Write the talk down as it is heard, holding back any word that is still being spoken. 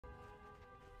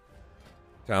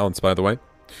Balance, by the way.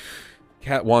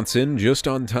 Cat wants in just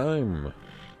on time.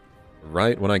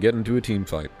 Right when I get into a team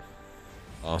fight.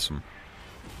 Awesome.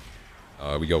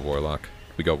 We go Warlock.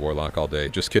 We go Warlock all day.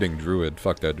 Just kidding, Druid.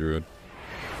 Fuck that Druid.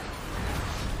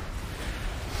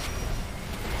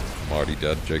 I'm already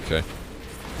dead, JK.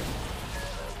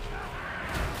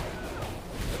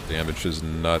 That damage is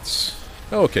nuts.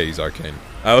 Oh, okay, he's arcane.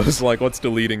 I was like, what's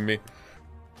deleting me?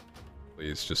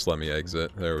 Please, just let me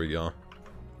exit. There we go.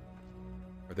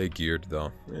 Are they geared,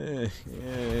 though?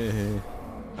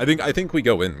 I think we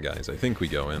go in, guys. I think we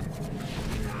go in.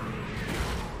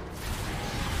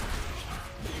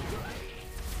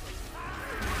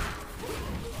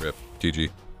 Rip. GG.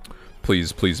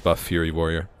 Please, please buff Fury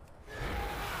Warrior.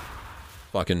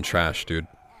 Fucking trash, dude.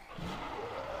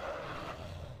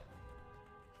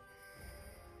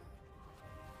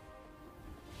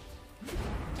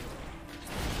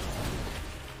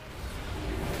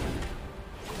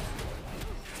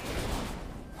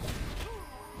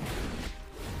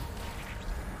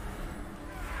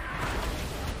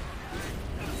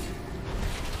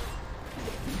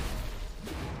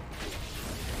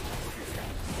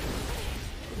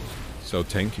 So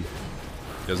tanky.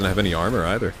 Doesn't have any armor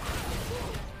either.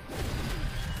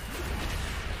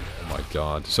 Oh my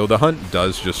god. So the hunt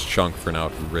does just chunk for an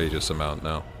outrageous amount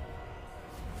now.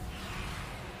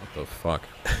 What the fuck?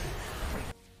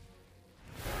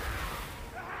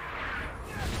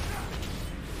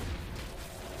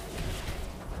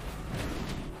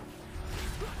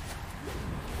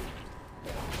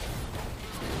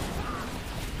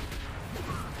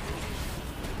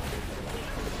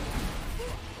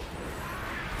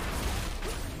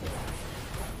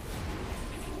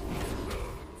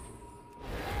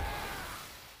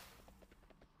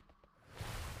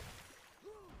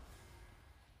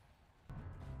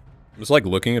 I'm just like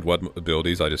looking at what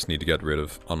abilities I just need to get rid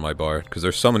of on my bar, because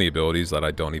there's so many abilities that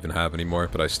I don't even have anymore,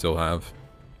 but I still have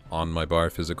on my bar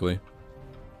physically.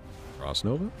 Frost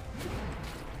Nova?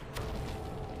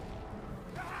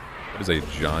 That is a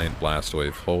giant blast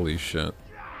wave, holy shit.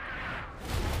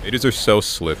 Mages are so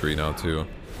slippery now too.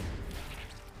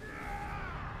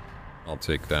 I'll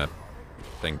take that.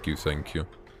 Thank you, thank you.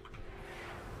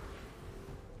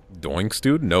 Doinks,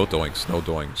 dude? No doinks, no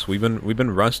doinks. We've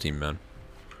been rusty, man.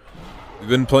 We've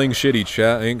been playing shitty,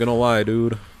 chat. Ain't gonna lie,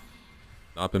 dude.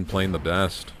 Not been playing the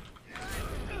best.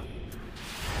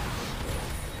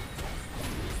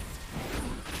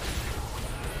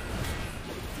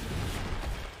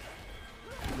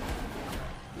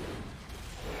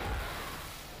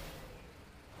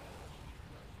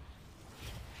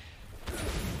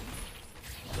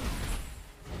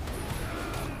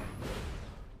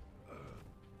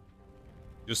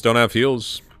 Just don't have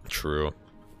heals. True.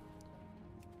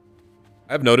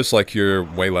 I've noticed, like, you're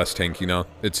way less tanky now,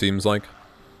 it seems like.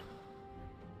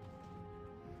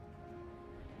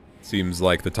 Seems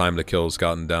like the time to kill's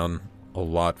gotten down a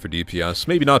lot for DPS.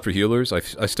 Maybe not for healers. I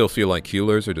still feel like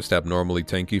healers are just abnormally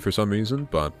tanky for some reason,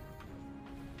 but...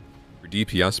 for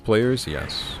DPS players,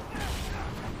 yes.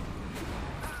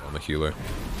 I'm a healer.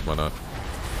 Why not?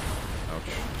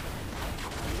 Ouch.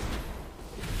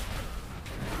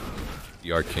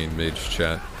 The Arcane Mage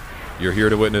chat. You're here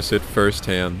to witness it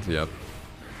firsthand, yep.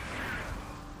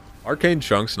 Arcane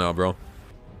chunks now, bro.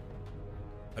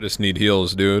 I just need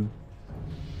heals, dude.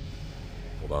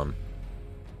 Hold on.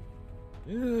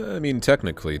 Yeah, I mean,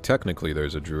 technically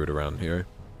there's a druid around here.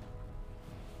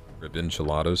 Rib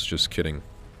enchiladas, just kidding.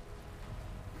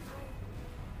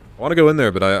 I want to go in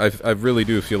there, but I really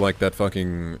do feel like that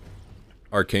fucking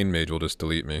Arcane Mage will just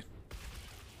delete me.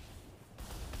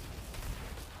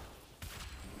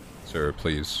 Sir,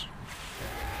 please.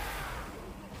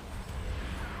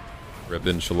 Rib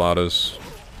enchiladas.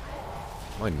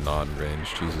 Am I not in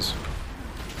range? Jesus.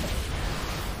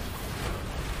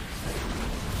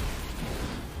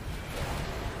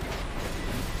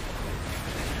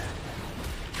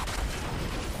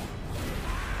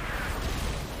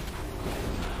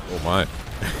 Oh my.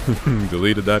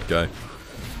 Deleted that guy.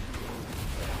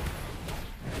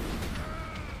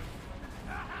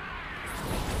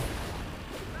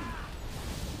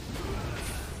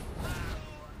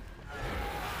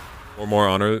 Four more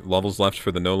honor levels left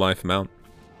for the no-life mount.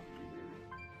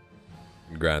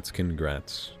 Congrats,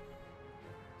 congrats.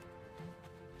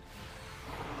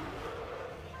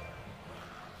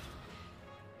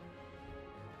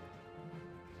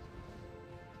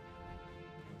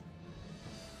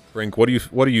 Brink, what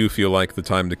do you feel like the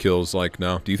time to kill is like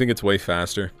now? Do you think it's way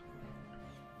faster?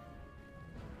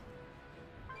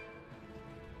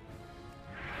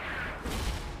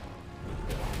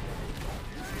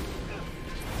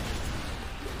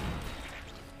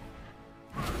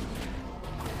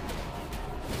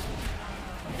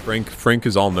 Frank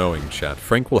is all-knowing, chat.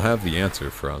 Frank will have the answer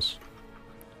for us.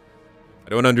 I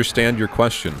don't understand your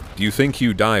question. Do you think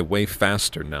you die way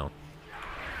faster now?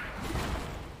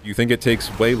 Do you think it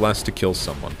takes way less to kill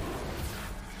someone?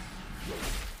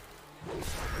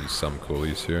 There's some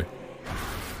coolies here.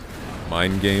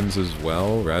 Mind games as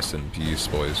well. Rest in peace,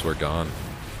 boys. We're gone.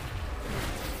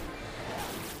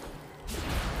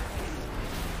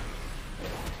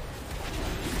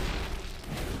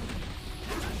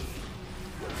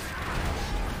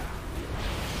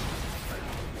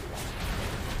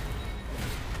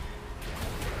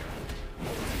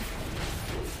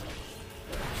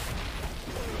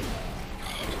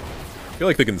 I feel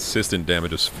like the consistent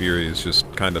damage of Fury is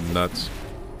just kind of nuts.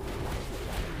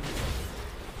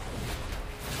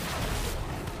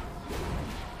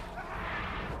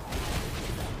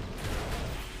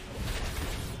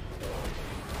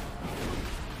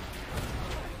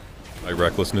 My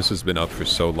recklessness has been up for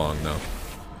so long now.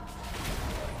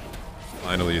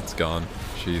 Finally, it's gone.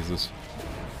 Jesus.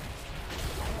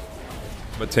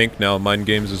 I'm a tank now. Mind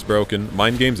Games is broken.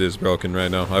 Mind Games is broken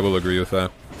right now. I will agree with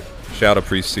that. Shadow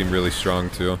Priests seem really strong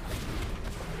too.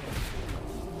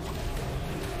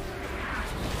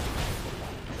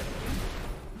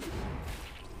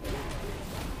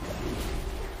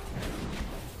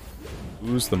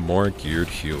 Who's the more geared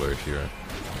healer here?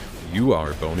 You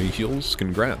are, Bony Heals.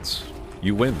 Congrats.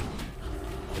 You win.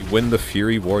 You win the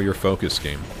Fury Warrior focus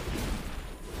game.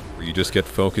 Where you just get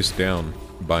focused down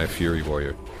by a Fury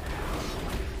Warrior.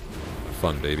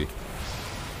 Fun, baby.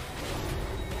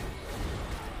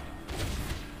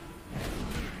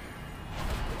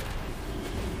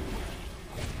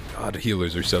 God,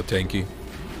 healers are so tanky.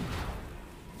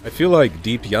 I feel like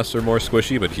DPS are more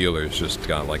squishy, but healers just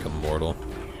got like immortal.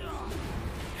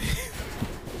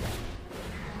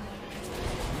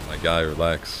 My guy,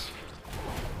 relax.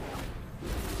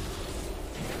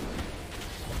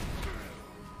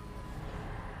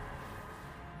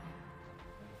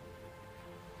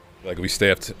 Like we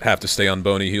have to stay on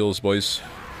bony heals, boys.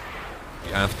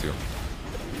 We have to.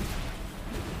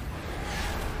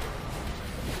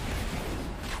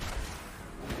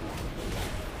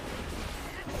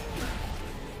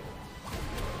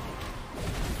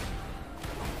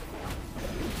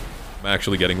 I'm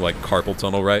actually getting like carpal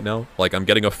tunnel right now. Like I'm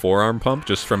getting a forearm pump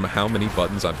just from how many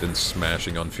buttons I've been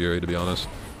smashing on Fury, to be honest.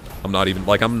 I'm not even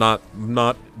like I'm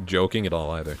not joking at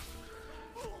all either.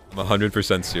 I'm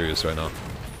 100% serious right now.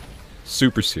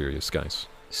 Super serious, guys.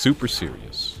 Super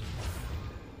serious.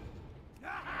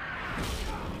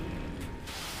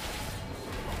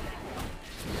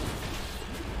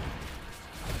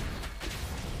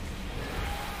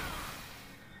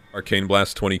 Arcane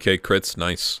Blast 20k crits,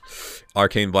 nice.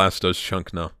 Arcane Blast does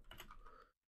chunk now.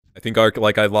 I think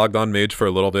like I logged on Mage for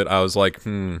a little bit, I was like,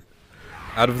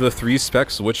 out of the 3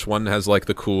 specs, which one has like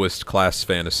the coolest class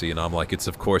fantasy? And I'm like, it's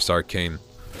of course Arcane.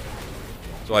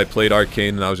 So I played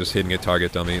Arcane and I was just hitting a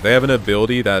target dummy. They have an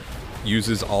ability that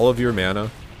uses all of your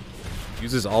mana.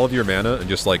 And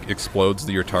just like explodes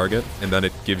your target, and then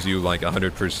it gives you like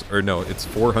 100%, or no, it's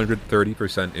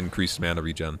 430% increased mana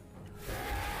regen.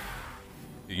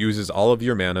 It uses all of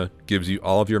your mana, gives you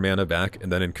all of your mana back,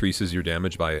 and then increases your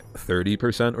damage by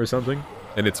 30% or something.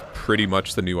 And it's pretty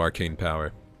much the new arcane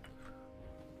power.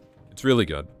 It's really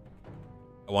good.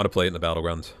 I want to play it in the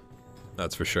battlegrounds.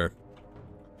 That's for sure.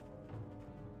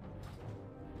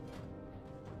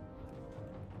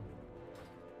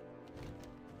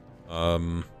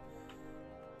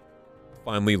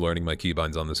 Finally learning my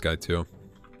keybinds on this guy too.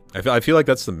 I feel like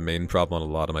that's the main problem on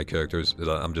a lot of my characters, is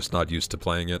I'm just not used to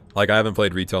playing it. Like, I haven't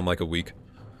played retail in like a week.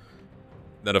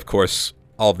 Then, of course,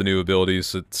 all of the new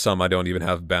abilities, some I don't even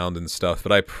have bound and stuff.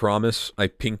 But I promise, I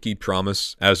pinky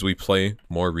promise, as we play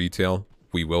more retail,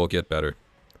 we will get better.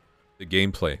 The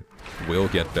gameplay will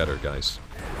get better, guys.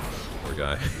 Poor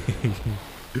guy.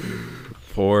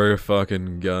 Poor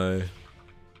fucking guy.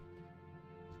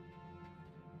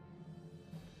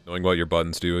 Knowing what your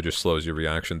buttons do, it just slows your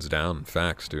reactions down.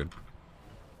 Facts, dude.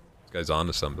 This guy's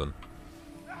onto something.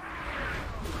 Oh,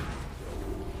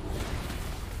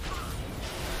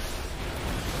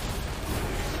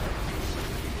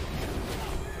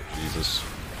 Jesus.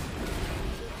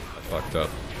 I fucked up.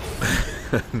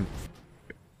 I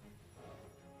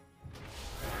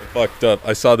fucked up.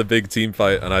 I saw the big team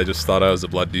fight and I just thought I was a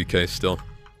blood DK still.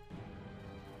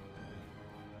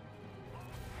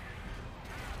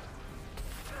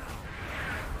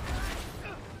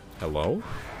 Hello?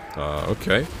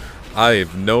 Okay. I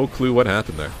have no clue what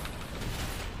happened there.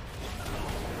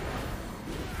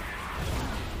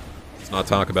 Let's not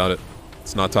talk about it.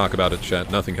 Let's not talk about it, chat.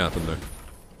 Nothing happened there.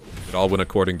 It all went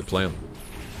according to plan.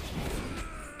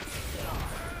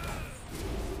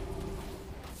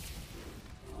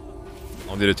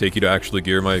 How long did it take you to actually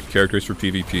gear my characters for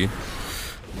PvP?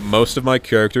 Most of my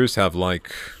characters have, like,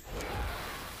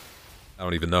 I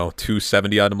don't even know,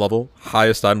 270 item level.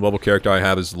 Highest item level character I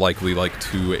have is likely, like,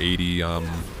 280,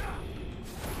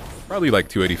 probably, like,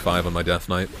 285 on my Death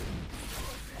Knight.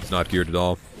 He's not geared at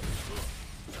all.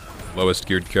 Lowest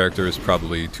geared character is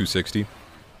probably 260.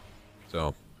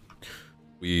 So,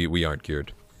 we aren't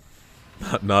geared.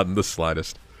 Not in the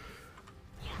slightest.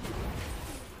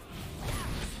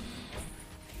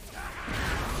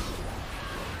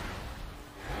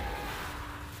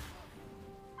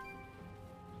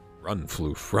 Run,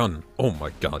 Floof, run. Oh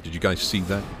my god, did you guys see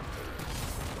that?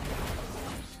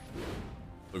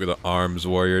 Look at the arms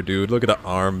warrior, dude. Look at the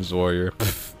arms warrior.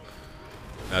 Pfft.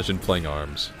 Imagine playing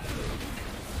arms.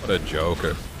 What a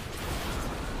joker.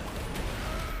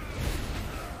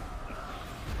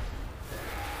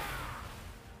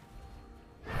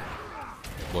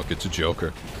 Look, it's a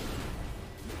joker.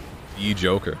 The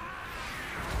joker.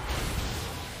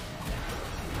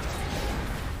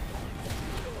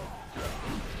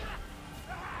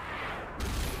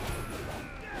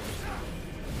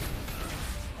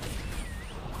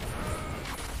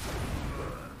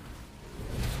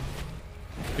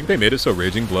 I think they made it so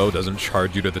Raging Blow doesn't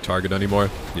charge you to the target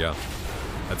anymore. Yeah.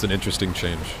 That's an interesting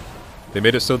change. They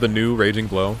made it so the new Raging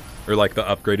Blow, or like the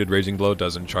upgraded Raging Blow,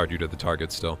 doesn't charge you to the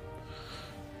target still.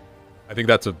 I think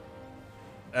that's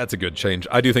a good change.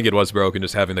 I do think it was broken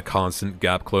just having the constant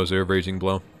gap closer of Raging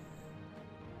Blow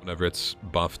whenever it's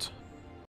buffed.